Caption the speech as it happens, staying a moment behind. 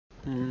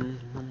I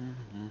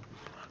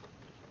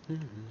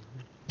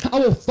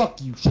will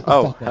fuck you. Shut the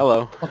Oh, fuck up.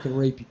 hello. Fucking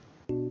rape you.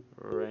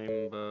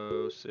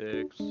 Rainbow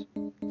 6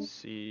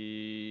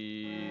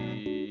 C.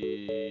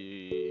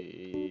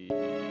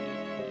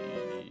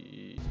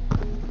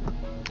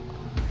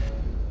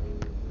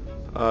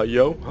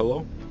 Yo,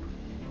 hello.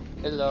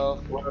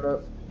 Hello. What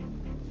up?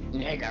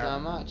 Thanks so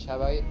much. How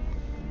about you?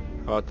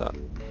 How about that?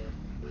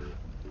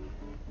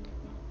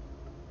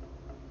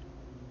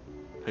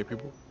 Hey,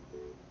 people.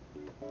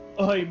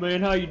 Oh, hey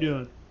man, how you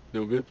doing?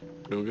 Doing good?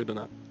 Doing good or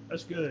not?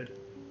 That's good.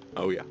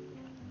 Oh, yeah.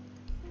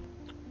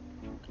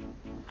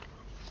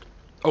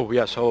 Oh,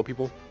 yes, hello,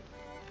 people.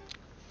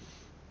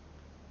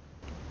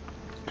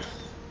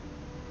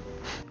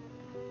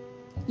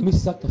 Let me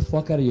suck the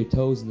fuck out of your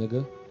toes,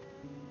 nigga.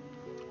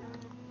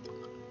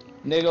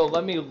 Nigga,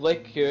 let me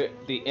lick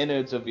the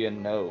innards of your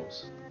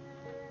nose.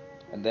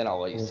 And then I'll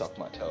let you Yes. suck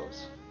my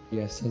toes.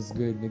 Yeah, sounds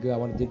good, nigga. I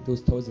want to dip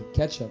those toes in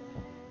ketchup.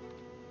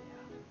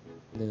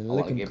 And then I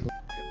lick wanna them. give-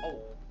 Oh,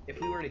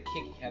 if we were to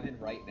kick Kevin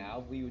right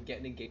now, we would get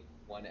an engaged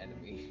with one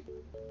enemy.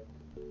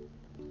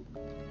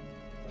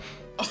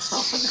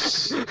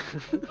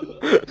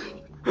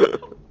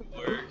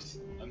 Works.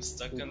 I'm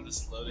stuck on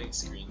this loading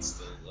screen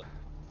still.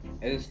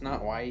 It is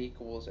not y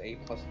equals a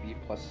plus b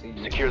plus c.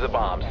 Secure the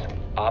bombs.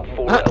 Op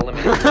 4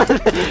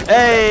 eliminated.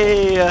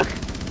 Hey!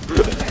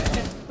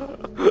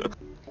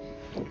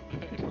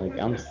 Like,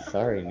 I'm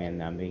sorry,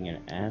 man, I'm being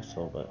an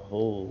asshole, but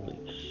holy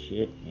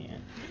shit,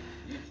 man.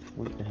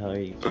 What the hell are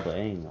you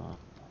playing on?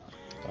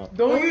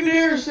 Don't you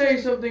dare say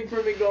something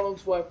for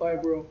McDonald's Wi-Fi,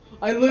 bro.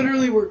 I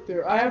literally work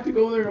there. I have to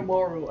go there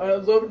tomorrow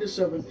at 11 to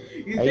 7.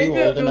 You Are think you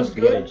that old enough feels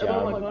to get a good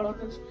about my job?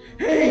 confidence?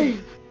 Hey!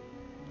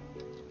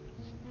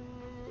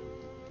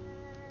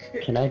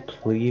 Can I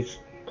please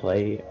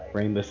play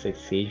Rainbow Six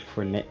Siege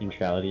for net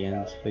neutrality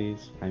ends,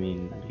 please? I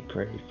mean, that'd be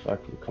pretty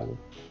fucking cool.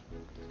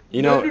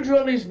 You know... Net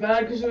neutrality is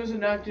bad because it was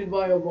enacted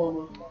by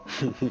Obama.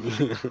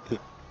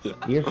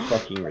 You're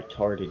fucking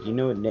retarded. You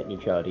know what net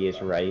neutrality is,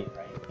 right?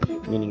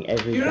 Meaning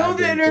every You know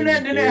the goddamn internet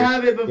thing you didn't do,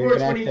 have it before you're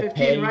gonna have to 2015,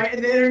 pay right?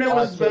 And the internet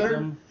was better.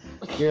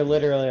 autism. You're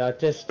literally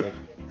autistic.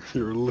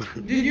 You're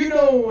literally... Did you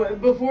know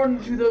before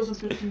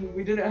 2015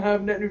 we didn't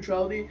have net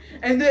neutrality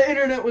and the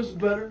internet was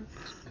better?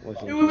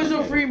 It was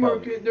a free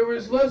market. There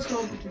was less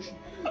competition.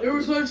 There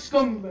was less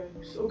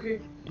scumbags.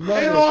 Okay.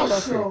 And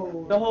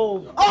also, the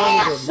whole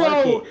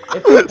also,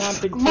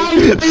 competition.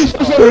 MySpace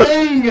was a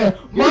thing.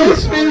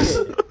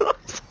 MySpace.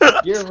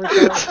 You're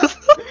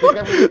retarded. The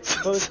government's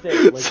supposed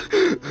to like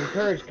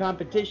encourage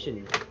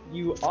competition.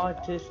 You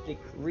autistic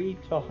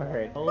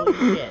retard. Holy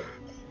shit.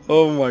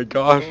 Oh my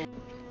gosh.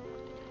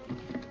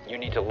 You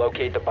need to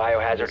locate the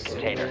biohazard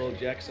container. Samuel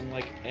Jackson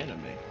like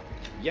anime.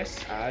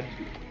 Yes, I do.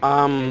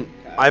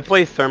 I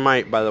play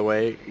Thermite, by the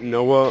way.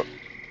 Noah...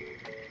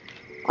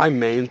 I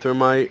main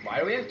Thermite. Why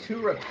do we have 2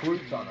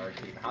 recruits on our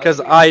team? Because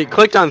I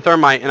clicked on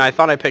Thermite, and I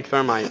thought I picked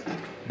Thermite.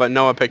 But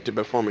Noah picked it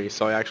before me,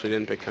 so I actually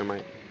didn't pick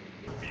Thermite.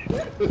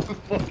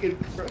 Fucking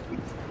Christ.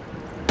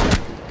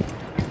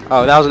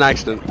 Oh, that was an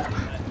accident.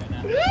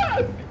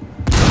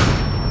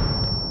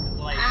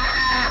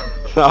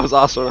 That was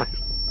also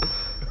nice.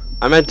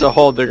 I meant to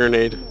hold the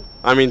grenade.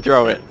 I mean,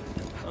 throw it.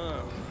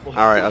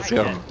 Alright, let's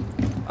go.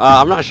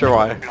 I'm not sure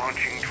why.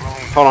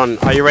 Hold on,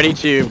 are you ready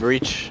to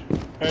breach?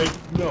 Hey,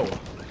 no.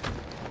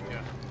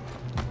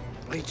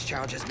 Breach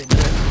charge has been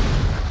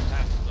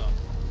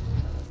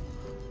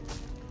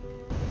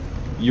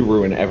You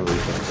ruin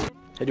everything.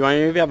 Hey, do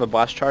any of you have a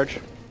blast charge?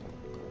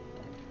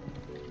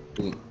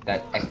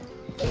 That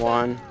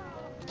 1,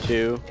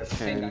 2,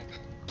 10,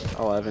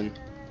 11,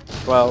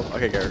 12.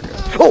 Okay, go, go.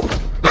 Oh!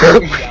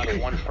 down to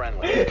 1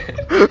 friendly.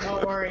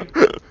 Don't worry.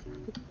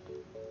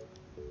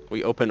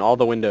 We open all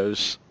the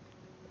windows,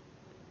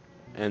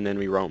 and then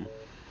we roam.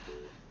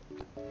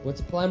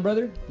 What's the plan,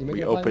 brother? You We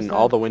making a plan open this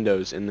all the time?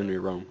 windows, and then we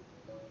roam.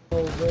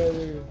 Oh,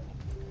 brother.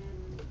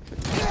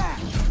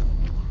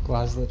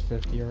 Glaslet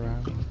 50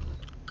 around.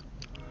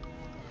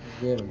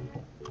 Get him.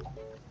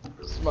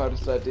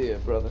 smartest idea,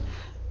 brother.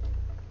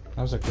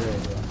 That was a great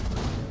idea.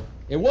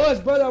 It was,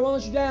 brother. I won't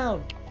let you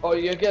down. Oh,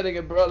 you're getting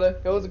it, brother.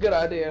 It was a good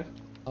idea.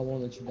 I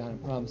won't let you down.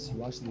 I promise you.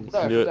 Watch this. We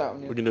Sorry can do for it.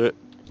 doubting We you. can do it.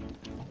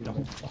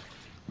 Don't fuck.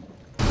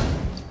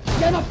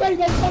 Get in my face,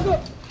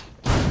 motherfucker!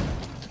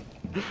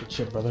 Good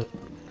shit, brother.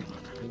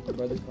 Thank you,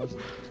 brother. Watch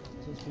this.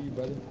 This one's for you,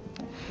 brother.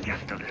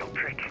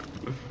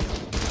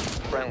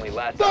 Friendly,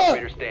 last Fuck!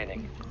 operator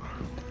standing.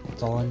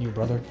 It's all on you,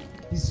 brother.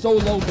 He's so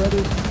low, brother.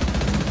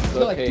 It's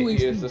Feel like okay, 2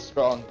 he is HP. the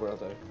strong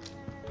brother.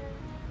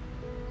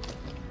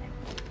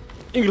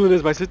 England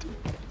is my city.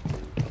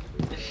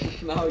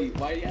 No,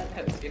 why do you have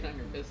that skin on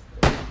your pistol?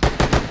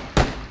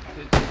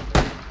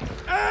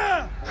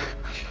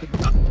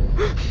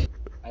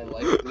 I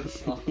like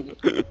this song.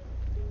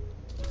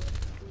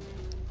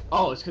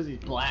 Oh, it's because he's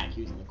black.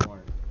 He was in the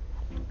corner.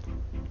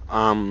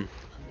 I don't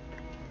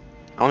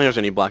think there's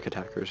any black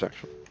attackers,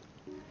 actually.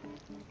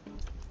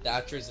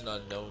 Thatcher's an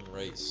unknown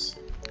race.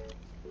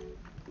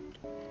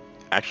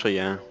 Actually,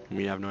 yeah.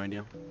 We have no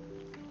idea.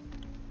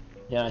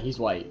 Yeah, he's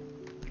white.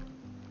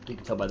 You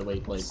can tell by the way he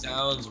plays.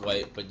 Sounds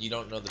white, but you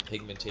don't know the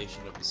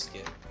pigmentation of the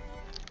skin.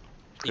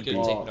 He Could could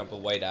have be. taken up a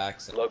white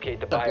accent. Locate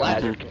the The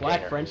biohazard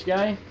black container. French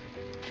guy?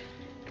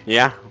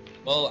 Yeah.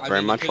 Well, I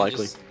Very mean, much he could've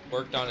likely. just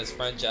worked on his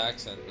French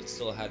accent, but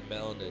still had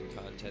melanin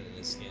content in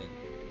his skin.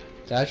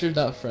 Thatcher's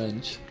not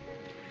French.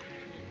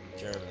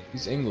 German.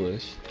 He's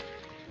English.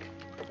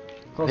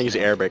 I think he's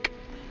Arabic.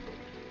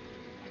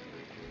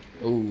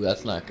 Oh,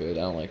 that's not good.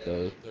 I don't like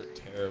those. They're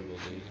terrible,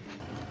 dude.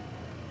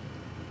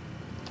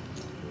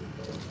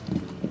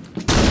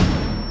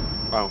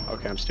 Oh,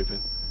 okay, I'm stupid.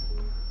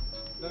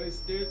 Nice,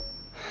 dude.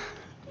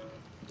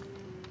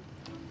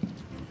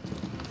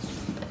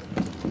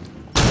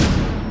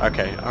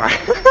 Okay, alright.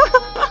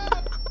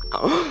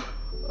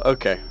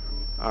 Okay,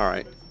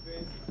 alright.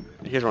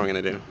 Here's what I'm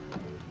gonna do.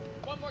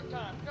 One more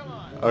time, come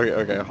on.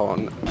 Okay, hold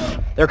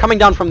on. They're coming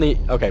down from the...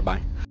 Okay,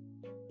 bye.